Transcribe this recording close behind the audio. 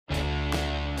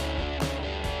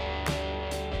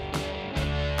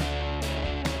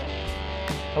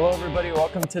Hello, everybody.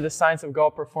 Welcome to the Science of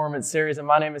Golf Performance series. And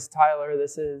my name is Tyler.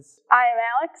 This is... I am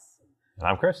Alex. And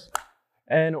I'm Chris.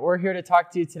 And we're here to talk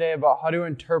to you today about how to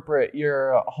interpret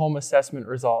your home assessment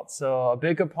results. So a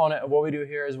big component of what we do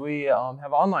here is we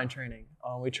have online training.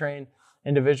 We train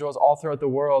individuals all throughout the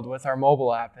world with our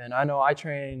mobile app. And I know I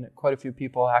train quite a few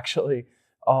people actually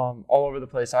all over the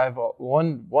place. I have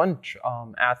one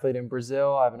athlete in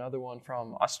Brazil. I have another one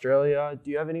from Australia.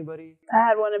 Do you have anybody? I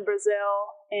had one in Brazil,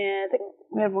 and I think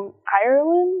we had one in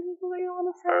Ireland, is what you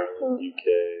want to say? UK.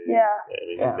 Yeah.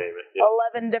 You name it. Yeah.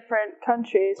 11 different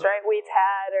countries, right? We've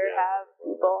had or have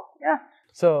people. Yeah.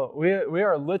 So we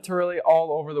are literally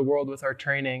all over the world with our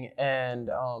training, and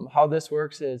how this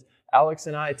works is Alex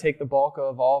and I take the bulk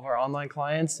of all of our online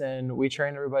clients, and we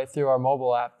train everybody through our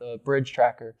mobile app, the Bridge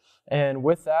Tracker. And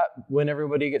with that, when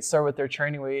everybody gets started with their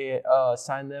training, we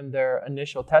assign them their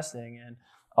initial testing. And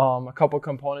a couple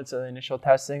components of the initial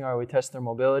testing are we test their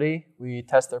mobility, we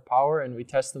test their power, and we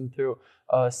test them through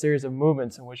a series of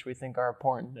movements in which we think are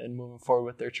important in moving forward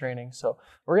with their training. So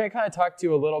we're going to kind of talk to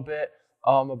you a little bit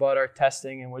about our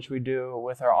testing in which we do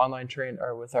with our online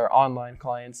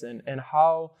clients and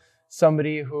how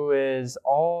somebody who is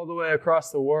all the way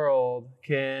across the world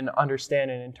can understand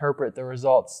and interpret the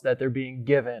results that they're being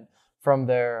given from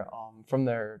their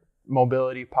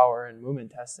mobility, power, and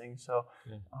movement testing. So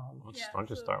Why don't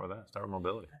you start with that? Start with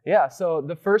mobility. Yeah, so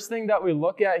the first thing that we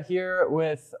look at here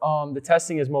with the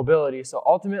testing is mobility. So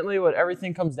ultimately what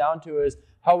everything comes down to is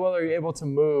how well are you able to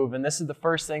move? And this is the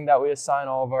first thing that we assign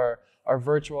all of our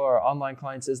virtual or online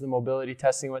clients is the mobility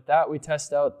testing. With that, we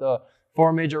test out the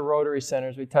 4 major rotary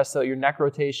centers. We test out your neck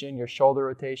rotation, your shoulder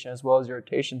rotation, as well as your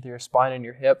rotation through your spine and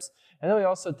your hips. And then we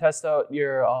also test out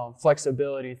your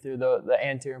flexibility through the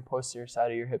anterior and posterior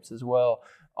side of your hips as well.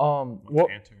 Anterior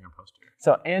and posterior?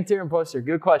 So anterior and posterior,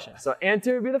 good question. So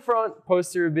anterior would be the front,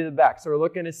 posterior would be the back. So we're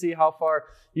looking to see how far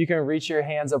you can reach your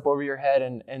hands up over your head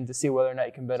and to see whether or not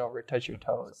you can bend over and touch your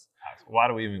toes. Why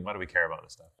do we care about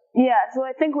this stuff? Yeah, so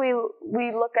I think we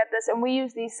look at this, and we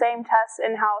use these same tests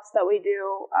in-house that we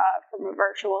do from a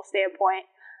virtual standpoint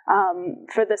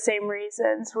for the same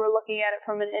reasons. We're looking at it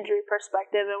from an injury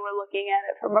perspective, and we're looking at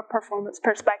it from a performance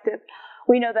perspective.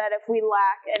 We know that if we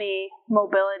lack any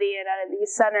mobility in any of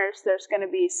these centers, there's going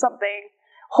to be something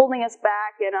holding us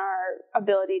back in our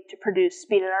ability to produce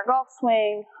speed in our golf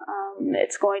swing.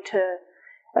 It's going to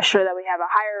assure that we have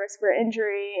a higher risk for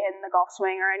injury in the golf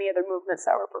swing or any other movements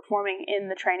that we're performing in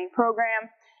the training program.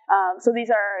 So these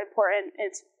are important.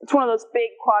 It's one of those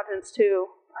big quadrants to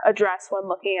address when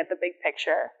looking at the big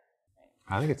picture.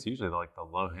 I think it's usually like the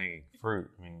low-hanging fruit.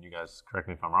 I mean, you guys correct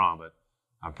me if I'm wrong, but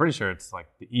I'm pretty sure it's like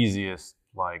the easiest,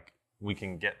 like we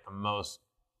can get the most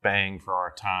bang for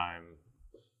our time,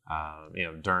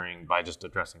 by just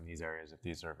addressing these areas if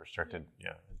these are restricted,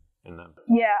 in them.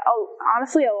 Yeah,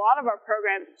 honestly, a lot of our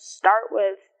programs start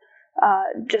with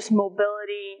just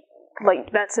mobility.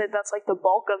 Like that's it. That's like the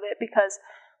bulk of it, because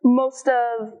most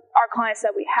of our clients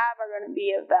that we have are going to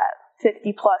be of that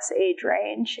 50 plus age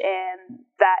range, and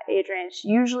that age range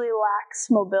usually lacks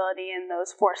mobility in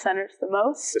those 4 centers the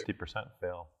most. 50%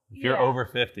 fail. If you're over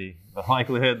 50, the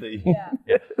likelihood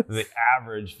that the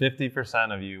average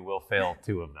 50% of you will fail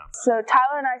 2 of them. So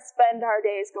Tyler and I spend our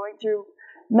days going through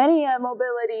many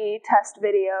mobility test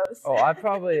videos. Oh, I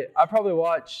probably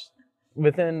watch,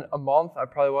 within a month, I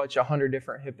probably watch 100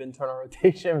 different hip internal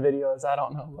rotation videos. I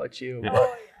don't know about you.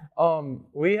 But,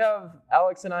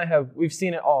 Alex and I we've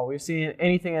seen it all. We've seen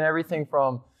anything and everything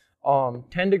from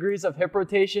 10 degrees of hip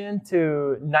rotation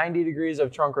to 90 degrees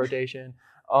of trunk rotation.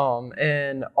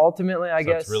 And ultimately, I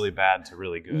guess it's really bad to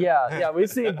really good. Yeah, we've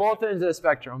seen both ends of the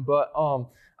spectrum. But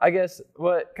I guess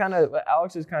what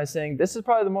Alex is kind of saying, this is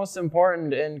probably the most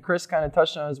important, and Chris kind of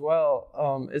touched on as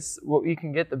well. It's what you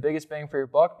can get the biggest bang for your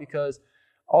buck, because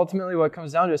ultimately what it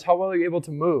comes down to is how well you're able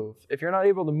to move. If you're not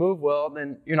able to move well,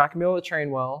 then you're not going to be able to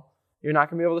train well. You're not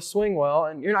going to be able to swing well,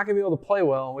 and you're not going to be able to play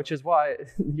well, which is why,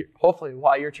 hopefully,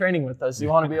 why you're training with us. You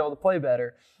want to be able to play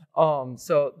better.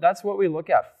 So that's what we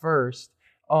look at first.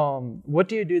 What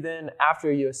do you do then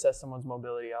after you assess someone's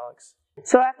mobility, Alex?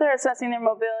 So after assessing their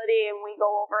mobility and we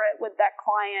go over it with that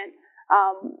client,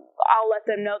 I'll let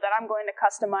them know that I'm going to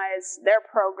customize their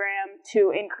program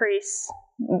to increase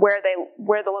where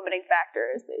the limiting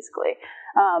factor is, basically.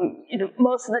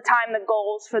 Most of the time the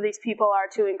goals for these people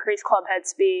are to increase club head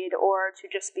speed or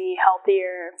to just be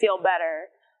healthier, feel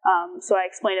better. So I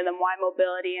explain to them why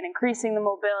mobility and increasing the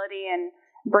mobility and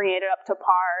bringing it up to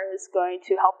par is going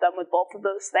to help them with both of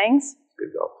those things.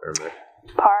 Good golf term,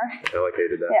 Par. I like how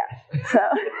you did that. Yeah.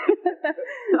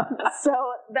 So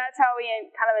that's how we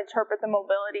kind of interpret the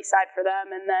mobility side for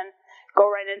them, and then go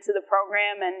right into the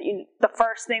program. And the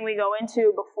first thing we go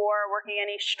into before working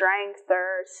any strength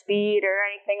or speed or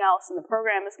anything else in the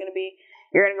program is going to be,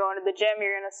 you're going to go into the gym,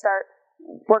 you're going to start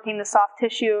working the soft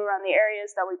tissue around the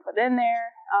areas that we put in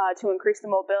there to increase the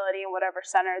mobility in whatever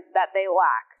center that they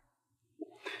lack.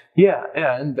 Yeah,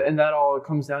 and that all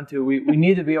comes down to we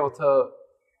need to be able to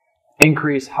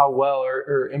increase how well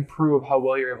or improve how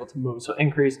well you're able to move. So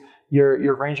increase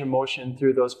your range of motion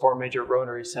through those 4 major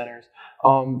rotary centers.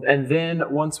 And then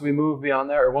once we move beyond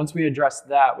that, or once we address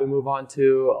that, we move on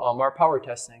to our power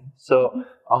testing. So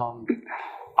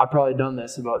I've probably done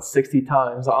this about 60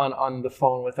 times on the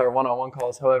phone with our one-on-one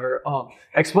calls. However,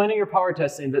 explaining your power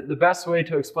testing, the best way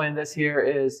to explain this here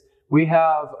is we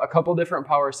have a couple different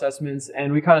power assessments,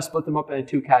 and we kind of split them up into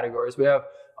 2 categories. We have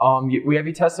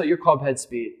you test out your club head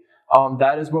speed.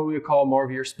 That is what we would call more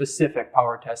of your specific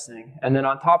power testing. And then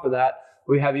on top of that,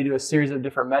 we have you do a series of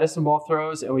different medicine ball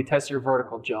throws, and we test your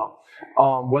vertical jump.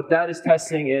 What that is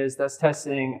testing that's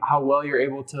testing how well you're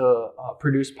able to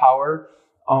produce power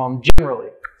generally.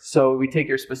 So we take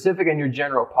your specific and your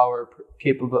general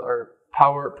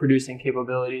power producing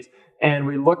capabilities, and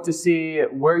we look to see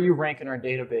where you rank in our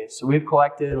database. So we've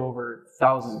collected over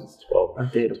thousands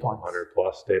of data points. 100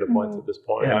 plus data points at this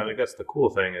point. Yeah. And I think that's the cool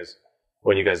thing is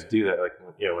when you guys do that, like,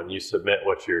 when you submit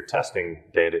what your testing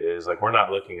data is, like, we're not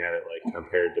looking at it like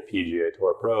compared to PGA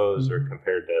Tour pros or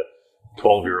compared to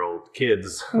 12-year-old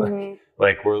kids.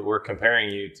 Like we're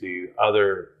comparing you to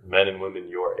other men and women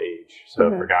your age. So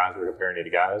for guys, we're comparing you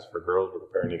to guys. For girls, we're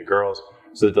comparing you to girls.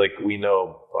 So it's like we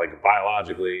know, like,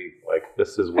 biologically, like,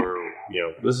 this is where,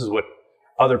 this is what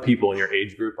other people in your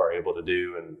age group are able to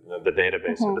do. And the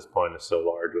database at this point is so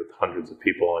large with hundreds of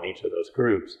people in each of those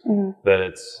groups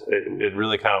that it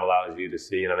really kind of allows you to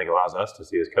see, and I think allows us to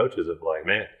see as coaches of like,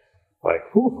 man,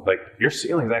 like, whew, like your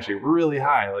ceiling is actually really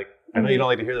high. Like, I know you don't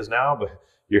like to hear this now, but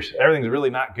everything's really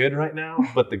not good right now.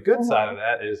 But the good side of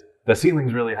that is the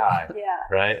ceiling's really high.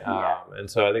 Right. And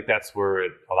so I think that's where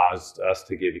it allows us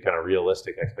to give you kind of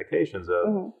realistic expectations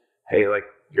of, hey, like,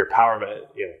 your power,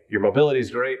 your mobility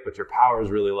is great, but your power is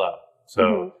really low.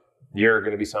 So you're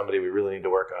going to be somebody we really need to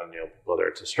work on, whether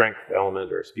it's a strength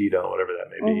element or a speed element, whatever that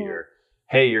may be. Or,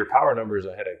 hey, your power numbers,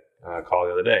 I had a call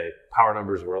the other day. Power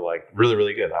numbers were like really,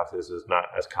 really good. Obviously, this is not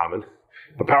as common.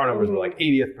 But power numbers were like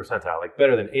 80th percentile, like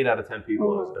better than 8 out of 10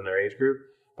 people in their age group.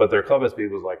 But their club head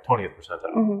speed was like 20th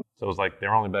percentile. So it was like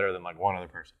they're only better than like one other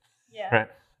person. Right.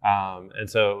 And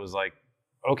so it was like,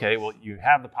 okay, well, you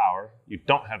have the power, you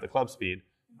don't have the club speed,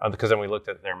 because then we looked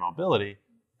at their mobility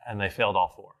and they failed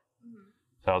all 4.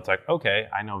 So it's like, okay,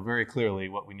 I know very clearly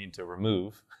what we need to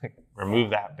remove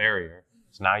that barrier.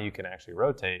 So now you can actually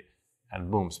rotate,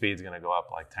 and boom, speed's going to go up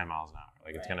like 10 miles an hour.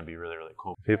 Like, it's going to be really, really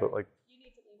cool. People like,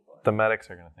 the medics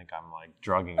are going to think I'm like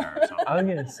drugging her or something. I was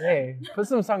going to say, put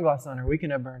some sunglasses on her. We can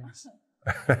have Bernie's.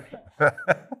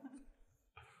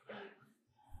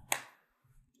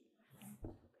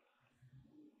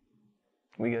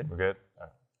 We good? We're good?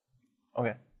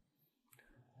 Okay.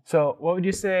 So what would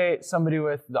you say somebody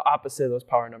with the opposite of those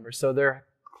power numbers? So their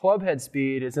club head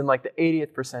speed is in like the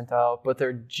 80th percentile, but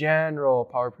their general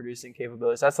power producing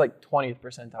capabilities, that's like 20th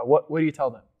percentile. What do you tell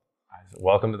them?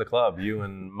 Welcome to the club, you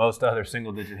and most other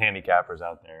single-digit handicappers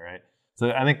out there, right?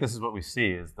 So I think this is what we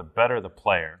see is the better the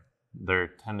player, they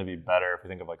tend to be better if we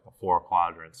think of like the 4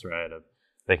 quadrants, right?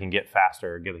 They can get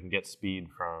faster, they can get speed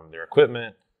from their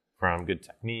equipment, from good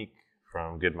technique,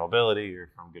 from good mobility, or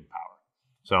from good power.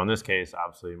 So in this case,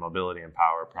 obviously, mobility and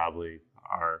power probably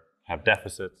have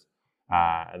deficits,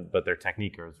 but their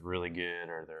technique is really good,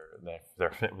 or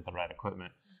they're fit with the right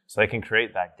equipment. So they can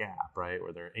create that gap, right,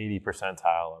 where they're 80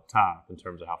 percentile up top in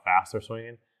terms of how fast they're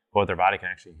swinging, but what their body can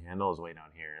actually handle is way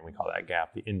down here, and we call that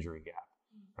gap the injury gap,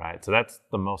 right? So that's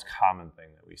the most common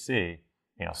thing that we see.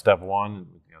 Step 1,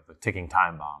 the ticking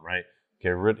time bomb, right?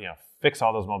 Get rid, fix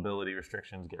all those mobility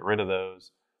restrictions, get rid of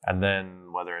those, and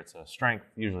then whether it's a strength,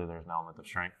 usually there's an element of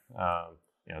strength,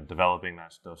 developing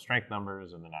those strength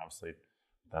numbers, and then obviously,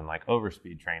 then like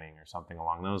overspeed training or something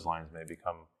along those lines may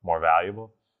become more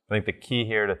valuable. I think the key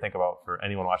here to think about for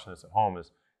anyone watching this at home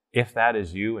is if that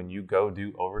is you and you go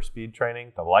do overspeed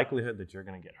training, the likelihood that you're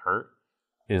going to get hurt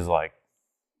is like,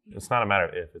 it's not a matter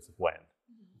of if, it's when.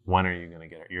 When are you going to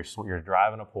get hurt? You're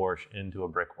driving a Porsche into a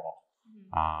brick wall.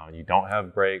 You don't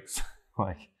have brakes.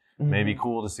 Like, maybe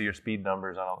cool to see your speed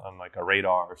numbers on like a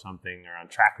radar or something, or on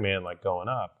TrackMan like going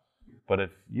up. But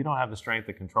if you don't have the strength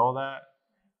to control that,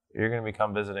 you're going to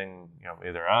become visiting,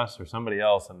 either us or somebody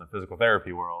else in the physical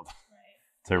therapy world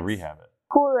to rehab it.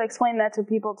 Cool to explain that to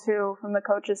people too from the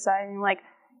coach's side. And like,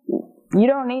 you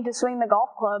don't need to swing the golf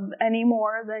club any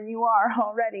more than you are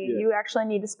already. Yeah. You actually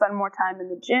need to spend more time in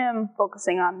the gym,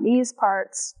 focusing on these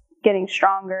parts, getting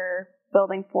stronger,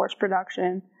 building force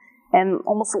production, and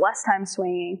almost less time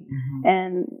swinging. Mm-hmm.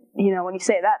 And, you know, when you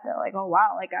say that, they're like, oh,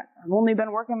 wow, like I've only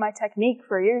been working my technique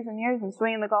for years and years and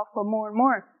swinging the golf club more and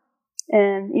more.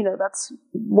 And, you know, that's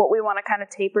what we want to kind of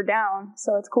taper down.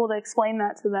 So it's cool to explain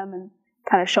that to them and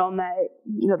kind of show them that,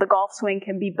 you know, the golf swing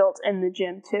can be built in the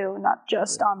gym too, not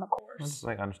just on the course. It's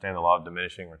like understand the law of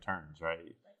diminishing returns, right?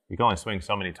 You can only swing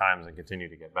so many times and continue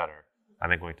to get better. I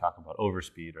think when we talk about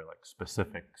overspeed or like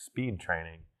specific speed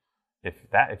training,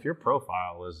 if your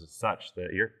profile is such that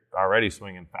you're already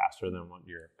swinging faster than what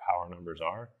your power numbers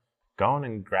are, going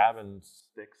and grabbing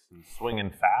sticks and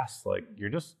swinging fast, like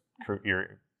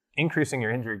you're increasing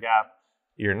your injury gap.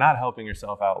 You're not helping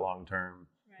yourself out long term.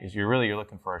 Right. You're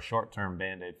looking for a short term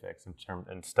Band-Aid fix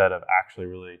instead of actually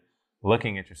really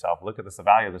looking at yourself. Look at this. The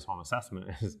value of this home assessment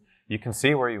is you can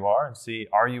see where you are and see,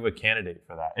 are you a candidate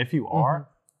for that? If you are,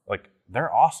 like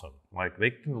they're awesome. Like they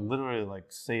can literally like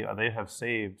say they have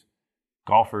saved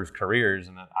golfers' careers,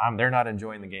 and they're not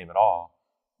enjoying the game at all.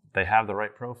 They have the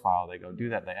right profile. They go do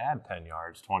that. They add 10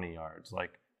 yards, 20 yards.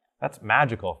 Like that's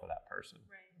magical for that person.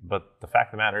 Right. But the fact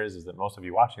of the matter is that most of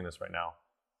you watching this right now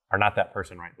are not that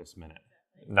person right this minute.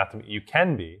 Exactly. You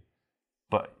can be,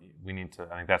 but we need to,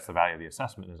 I think that's the value of the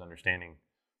assessment, is understanding,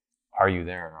 are you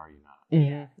there or are you not?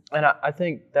 Mm-hmm. And I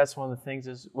think that's one of the things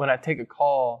is when I take a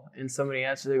call and somebody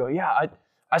answers, they go, yeah,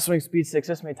 I swing speed sticks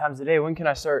this many times a day. When can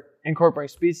I start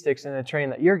incorporating speed sticks in the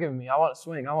training that you're giving me? I want to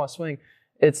swing.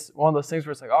 It's one of those things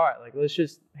where it's like, all right, like let's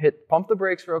just pump the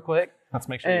brakes real quick. Let's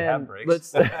make sure you have brakes.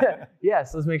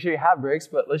 Let's make sure you have brakes,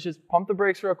 but let's just pump the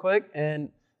brakes real quick and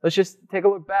let's just take a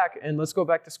look back and let's go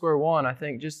back to square one. I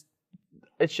think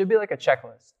it should be like a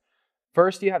checklist.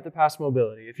 First, you have to pass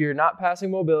mobility. If you're not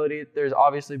passing mobility, there's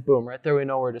obviously, boom, right there we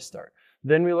know where to start.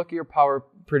 Then we look at your power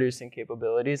producing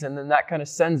capabilities, and then that kind of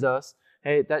sends us,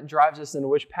 hey, that drives us into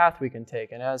which path we can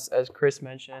take. And as Chris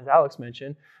mentioned, as Alex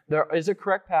mentioned, there is a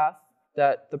correct path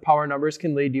that the power numbers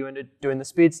can lead you into doing the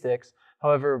speed sticks.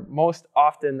 However, most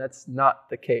often that's not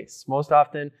the case. Most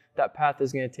often that path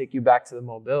is going to take you back to the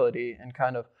mobility and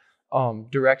kind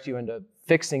of direct you into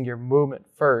fixing your movement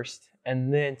first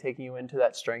and then taking you into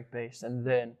that strength base and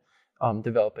then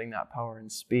developing that power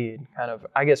and speed. Kind of,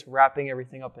 I guess, wrapping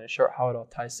everything up in a short how it all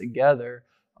ties together.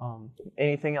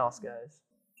 Anything else, guys?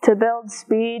 To build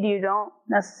speed, you don't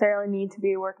necessarily need to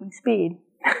be working speed.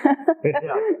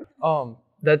 Yeah.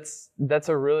 That's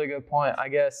a really good point. I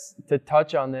guess to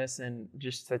touch on this and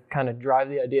just to kind of drive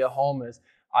the idea home is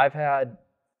I've had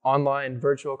online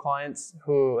virtual clients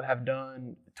who have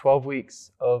done 12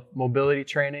 weeks of mobility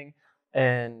training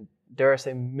and dare I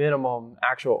say minimum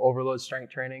actual overload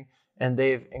strength training, and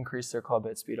they've increased their club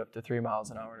head speed up to 3 miles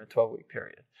an hour in a 12-week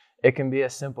period. It can be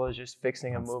as simple as just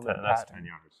fixing a movement pattern. That's 10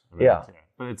 yards. I mean,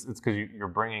 but it's because you're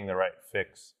bringing the right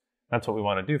fix. That's what we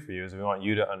want to do for you, is we want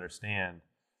you to understand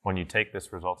when you take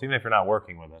this result, even if you're not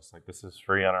working with us, like this is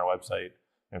free on our website.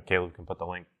 You know, Caleb can put the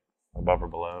link above or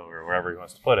below or wherever he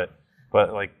wants to put it.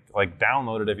 But like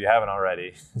download it if you haven't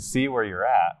already. See where you're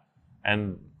at,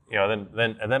 and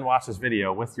then watch this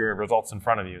video with your results in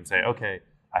front of you and say, okay,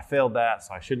 I failed that,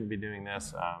 so I shouldn't be doing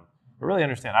this. But really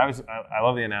understand. I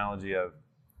love the analogy of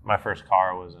my first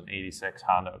car was an '86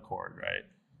 Honda Accord, right?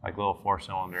 Like little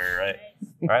 4-cylinder, right?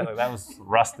 Right, like that was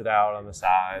rusted out on the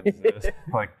sides. It was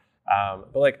like.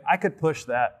 But like I could push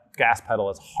that gas pedal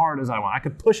as hard as I want. I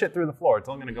could push it through the floor. It's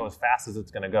only going to go as fast as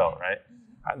it's going to go, right?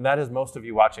 And that is most of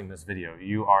you watching this video.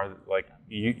 You are like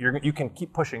you can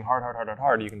keep pushing hard.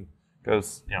 You can go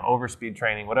overspeed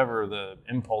training, whatever the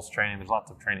impulse training. There's lots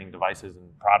of training devices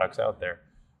and products out there.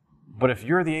 But if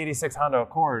you're the '86 Honda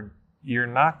Accord, you're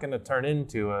not going to turn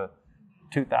into a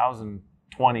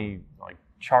 2020 like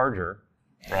Charger,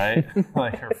 right?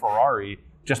 Like or Ferrari.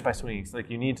 Just by swinging. It's like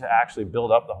you need to actually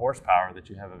build up the horsepower that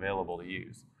you have available to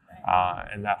use.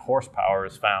 And that horsepower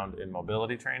is found in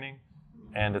mobility training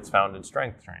and it's found in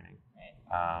strength training.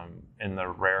 In the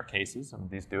rare cases, and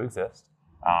these do exist,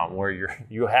 where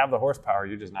you have the horsepower,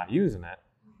 you're just not using it.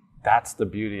 That's the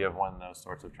beauty of when those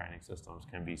sorts of training systems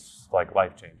can be like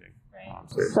life-changing.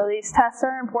 So these tests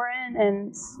are important,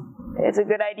 and it's a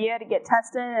good idea to get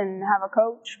tested and have a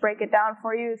coach break it down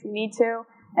for you if you need to.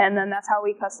 And then that's how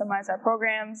we customize our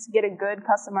programs, get a good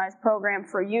customized program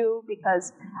for you,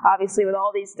 because obviously with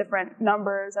all these different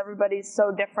numbers, everybody's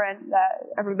so different that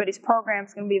everybody's program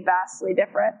is going to be vastly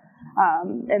different.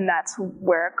 And that's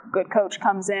where a good coach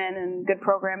comes in and good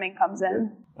programming comes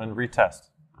in. And retest.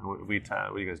 What do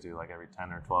you guys do, like every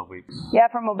 10 or 12 weeks? Yeah,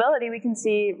 for mobility, we can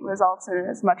see results in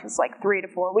as much as like 3 to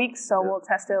 4 weeks, so we'll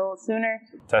test it a little sooner.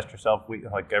 Test yourself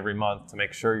like every month to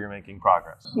make sure you're making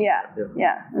progress. Yeah.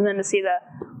 And then to see the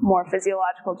more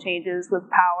physiological changes with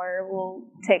power, we'll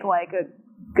take like a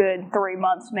good 3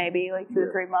 months, maybe like 2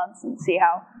 to 3 months, and see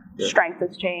how strength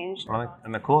has changed.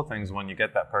 And the cool thing is when you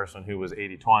get that person who was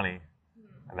 80-20,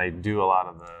 and they do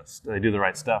they do the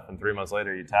right stuff, and 3 months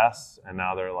later you test, and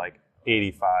now they're like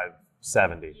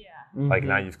 85-70. Like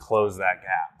now you've closed that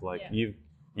gap. Like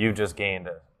you've just gained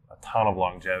a ton of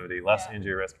longevity, less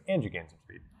injury risk, and you gained some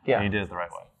speed. And you did it the right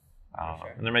way.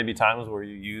 And there may be times where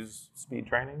you use speed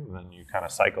training, and then you kind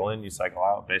of cycle in, you cycle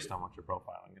out based on what your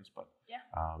profiling is. But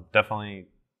definitely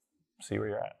see where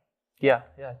you're at. Yeah,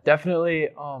 definitely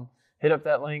hit up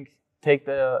that link, take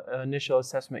the initial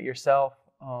assessment yourself.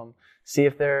 See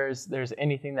if there's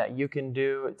anything that you can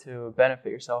do to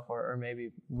benefit yourself, or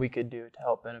maybe we could do to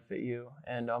help benefit you.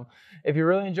 And if you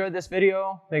really enjoyed this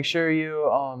video, make sure you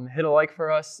hit a like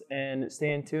for us and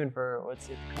stay in tune for what's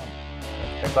to come.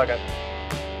 Thanks a lot, guys.